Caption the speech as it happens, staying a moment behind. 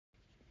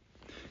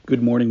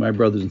Good morning, my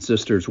brothers and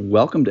sisters.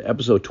 Welcome to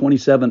episode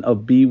 27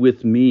 of Be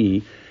With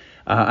Me.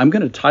 I'm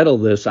going to title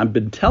this, I've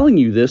been telling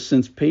you this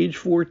since page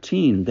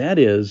 14. That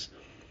is,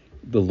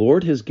 the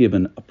Lord has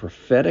given a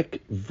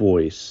prophetic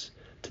voice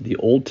to the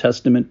Old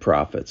Testament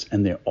prophets,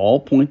 and they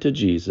all point to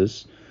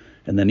Jesus.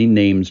 And then he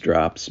names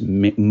drops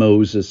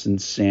Moses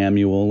and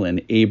Samuel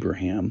and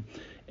Abraham.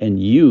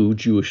 And you,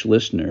 Jewish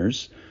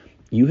listeners,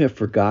 you have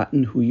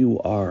forgotten who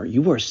you are.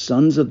 You are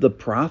sons of the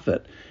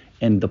prophet.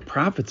 And the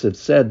prophets have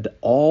said that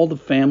all the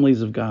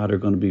families of God are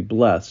going to be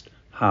blessed.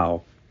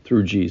 How?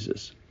 Through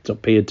Jesus. So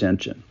pay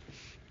attention.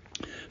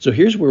 So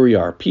here's where we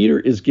are. Peter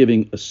is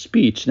giving a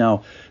speech.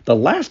 Now, the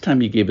last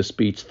time he gave a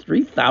speech,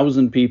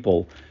 3,000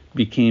 people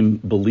became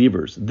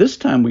believers. This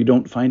time we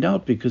don't find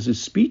out because his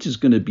speech is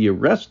going to be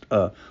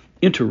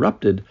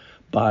interrupted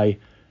by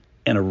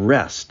an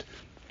arrest.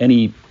 And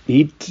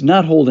he's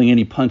not holding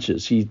any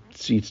punches.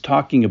 He's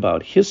talking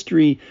about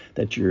history,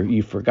 that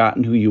you've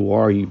forgotten who you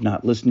are. You're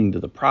not listening to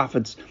the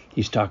prophets.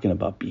 He's talking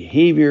about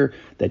behavior,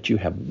 that you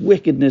have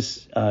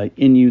wickedness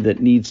in you that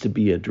needs to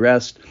be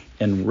addressed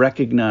and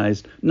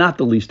recognized, not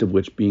the least of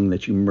which being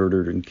that you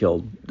murdered and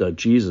killed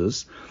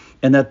Jesus,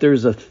 and that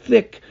there's a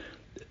thick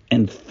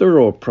and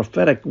thorough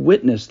prophetic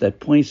witness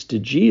that points to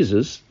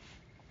Jesus,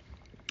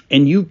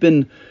 and you've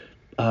been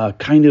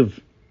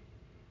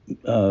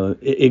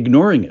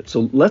ignoring it.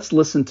 So let's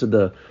listen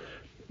to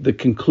the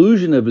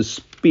conclusion of his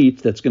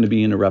speech that's going to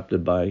be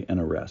interrupted by an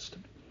arrest.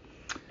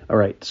 All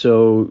right,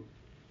 so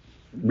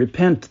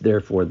repent,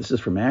 therefore. This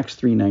is from Acts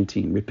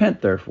 3:19.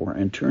 Repent, therefore,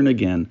 and turn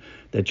again,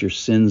 that your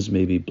sins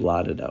may be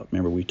blotted out.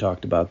 Remember, we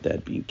talked about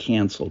that being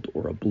canceled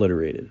or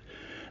obliterated.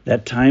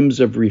 That times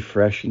of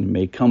refreshing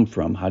may come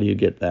from, how do you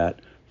get that?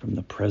 From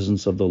the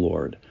presence of the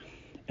Lord,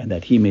 and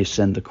that he may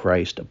send the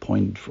Christ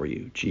appointed for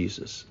you,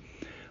 Jesus,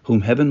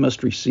 whom heaven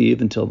must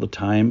receive until the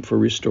time for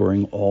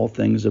restoring all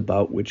things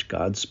about which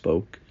God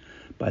spoke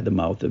by the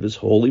mouth of his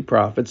holy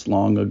prophets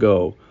long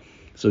ago.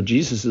 So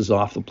Jesus is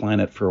off the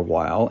planet for a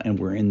while, and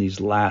we're in these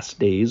last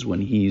days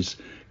when he's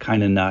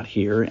kind of not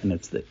here, and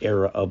it's the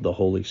era of the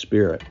Holy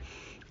Spirit.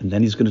 And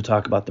then he's going to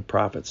talk about the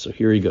prophets. So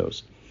here he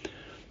goes.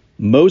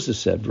 Moses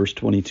said, verse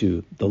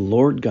 22, the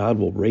Lord God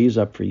will raise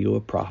up for you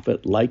a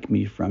prophet like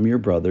me from your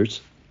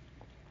brothers.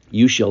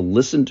 You shall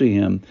listen to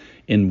him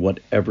in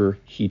whatever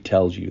he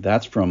tells you.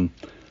 That's from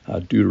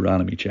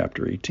Deuteronomy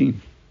chapter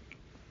 18,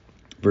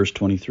 verse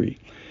 23.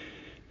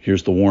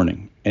 Here's the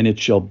warning. And it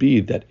shall be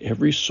that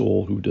every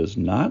soul who does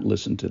not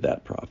listen to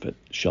that prophet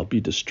shall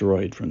be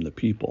destroyed from the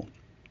people.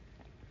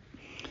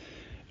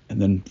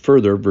 And then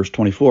further, verse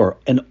 24,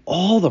 and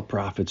all the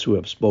prophets who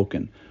have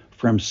spoken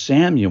from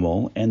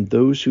Samuel and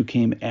those who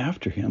came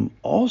after him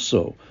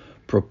also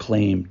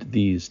proclaimed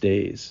these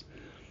days.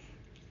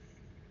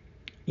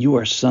 You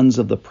are sons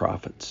of the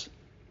prophets.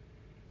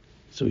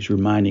 So he's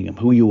reminding them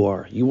who you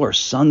are. You are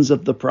sons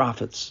of the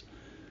prophets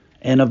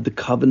and of the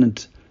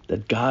covenant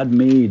that God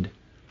made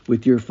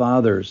with your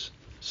fathers,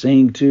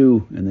 saying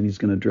to, and then he's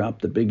going to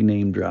drop the big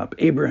name drop,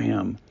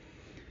 Abraham.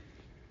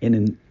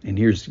 And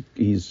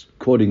he's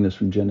quoting this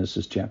from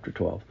Genesis chapter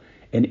 12.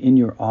 And in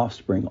your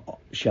offspring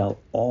shall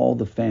all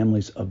the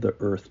families of the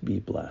earth be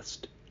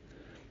blessed.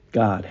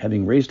 God,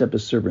 having raised up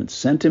his servant,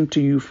 sent him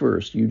to you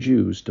first, you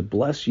Jews, to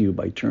bless you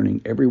by turning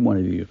every one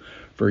of you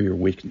for your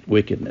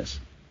wickedness.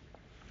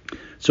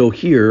 So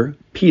here,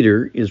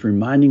 Peter is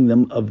reminding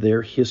them of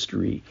their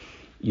history.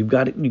 You've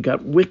got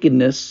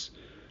wickedness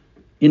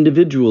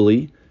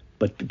individually,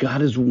 but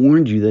God has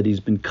warned you that he's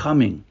been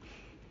coming.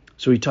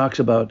 So he talks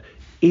about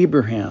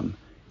Abraham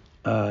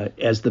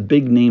as the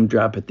big name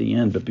drop at the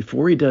end. But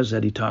before he does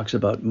that, he talks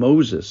about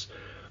Moses.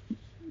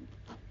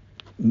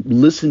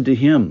 Listen to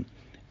him.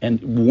 And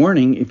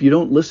warning, if you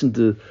don't listen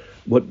to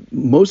what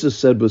Moses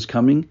said was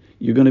coming,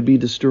 you're going to be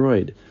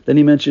destroyed. Then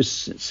he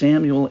mentions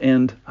Samuel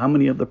and how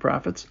many of the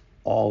prophets?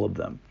 All of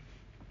them.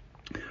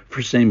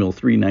 For Samuel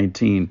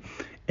 3:19,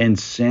 and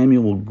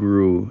Samuel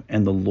grew,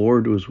 and the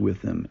Lord was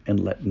with him, and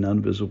let none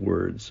of his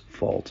words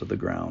fall to the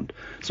ground.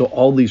 So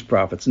all these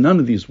prophets, none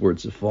of these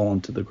words have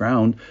fallen to the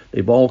ground.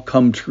 They've all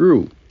come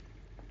true.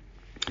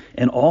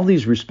 And all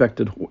these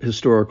respected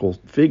historical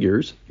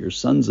figures, your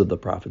sons of the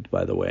prophets,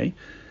 by the way,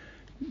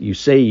 you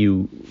say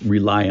you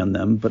rely on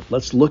them, but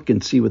let's look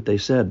and see what they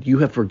said. You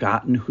have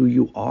forgotten who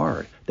you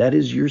are. That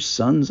is your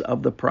sons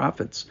of the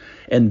prophets.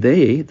 And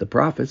they, the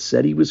prophets,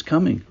 said he was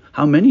coming.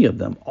 How many of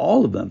them?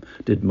 All of them.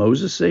 Did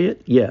Moses say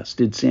it? Yes.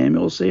 Did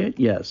Samuel say it?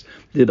 Yes.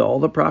 Did all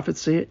the prophets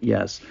say it?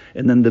 Yes.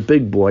 And then the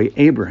big boy,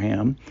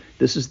 Abraham,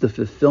 this is the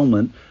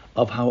fulfillment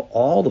of how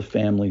all the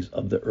families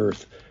of the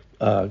earth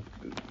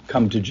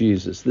come to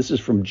Jesus. This is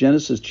from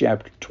Genesis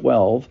chapter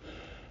 12.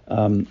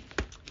 And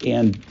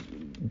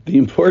the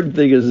important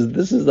thing is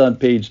this is on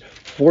page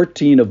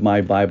 14 of my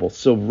Bible.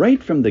 So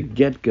right from the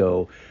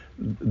get-go,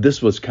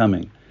 this was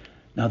coming.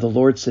 Now the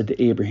Lord said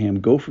to Abraham,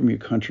 go from your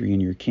country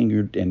and your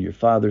kindred and your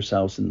father's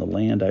house in the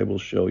land I will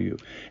show you.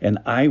 And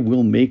I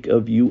will make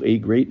of you a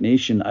great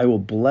nation. I will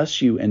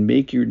bless you and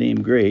make your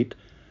name great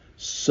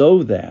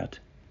so that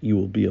you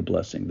will be a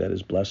blessing. That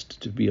is,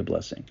 blessed to be a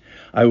blessing.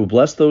 I will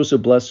bless those who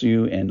bless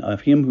you, and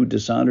of him who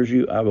dishonors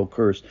you I will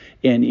curse.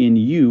 And in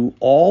you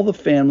all the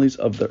families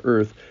of the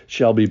earth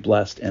shall be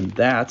blessed. And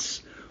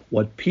that's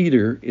what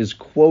Peter is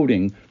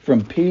quoting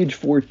from page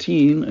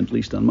 14, at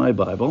least on my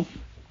Bible.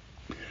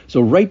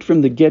 So right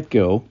from the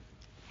get-go,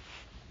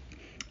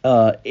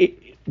 the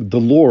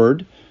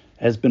Lord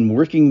has been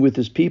working with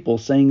his people,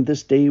 saying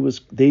this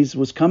days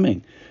was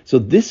coming. So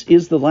this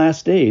is the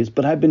last days,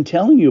 but I've been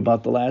telling you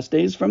about the last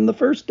days from the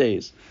first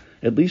days,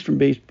 at least from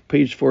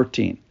page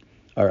 14.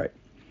 All right.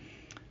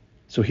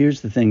 So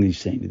here's the thing he's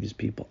saying to these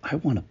people. I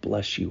want to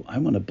bless you. I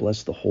want to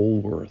bless the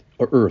whole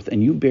earth,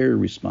 and you bear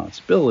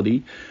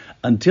responsibility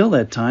until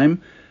that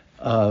time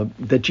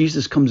that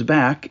Jesus comes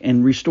back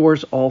and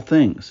restores all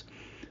things.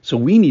 So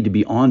we need to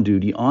be on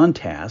duty, on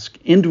task,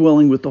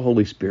 indwelling with the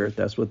Holy Spirit.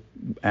 That's what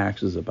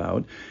Acts is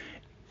about.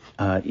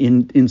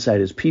 Inside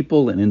his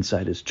people and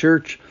inside his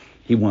church.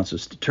 He wants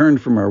us to turn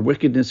from our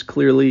wickedness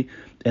clearly,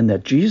 and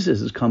that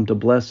Jesus has come to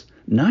bless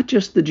not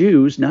just the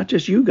Jews, not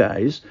just you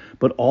guys,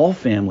 but all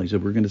families.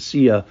 And we're going to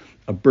see a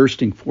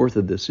bursting forth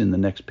of this in the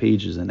next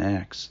pages in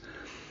Acts.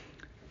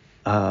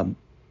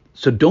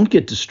 So don't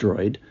get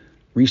destroyed.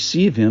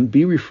 Receive him,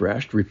 be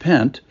refreshed,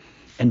 repent,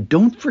 and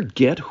don't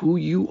forget who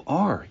you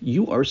are.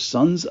 You are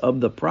sons of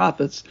the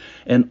prophets,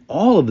 and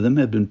all of them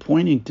have been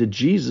pointing to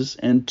Jesus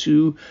and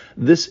to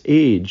this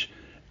age.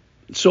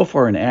 So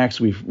far in Acts,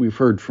 we've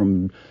heard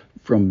from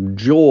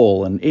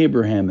Joel and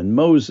Abraham and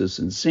Moses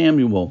and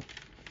Samuel,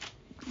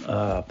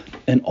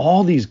 and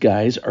all these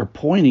guys are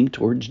pointing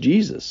towards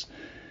Jesus.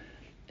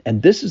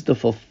 And this is the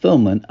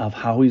fulfillment of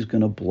how he's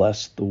going to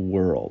bless the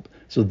world.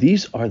 So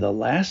these are the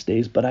last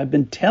days, but I've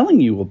been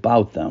telling you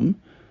about them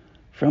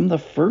from the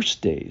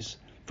first days,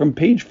 from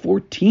page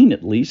 14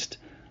 at least,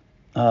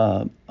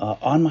 on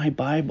my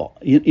Bible,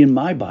 in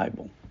my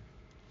Bible.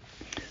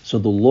 So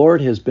the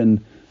Lord has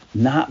been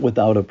not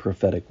without a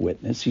prophetic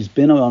witness. He's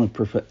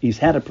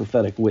had a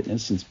prophetic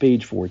witness since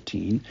page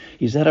 14.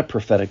 He's had a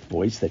prophetic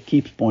voice that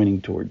keeps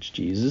pointing towards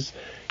Jesus.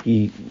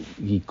 He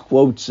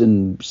quotes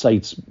and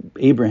cites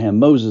Abraham,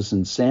 Moses,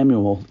 and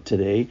Samuel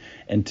today.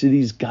 And to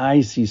these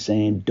guys, he's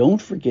saying,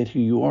 don't forget who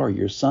you are.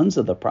 You're sons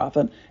of the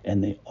prophet,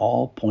 and they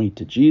all point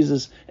to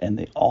Jesus, and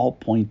they all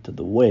point to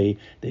the way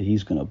that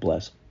he's going to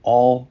bless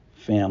all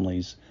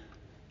families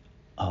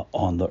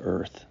on the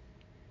earth.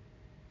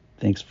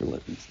 Thanks for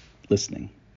listening.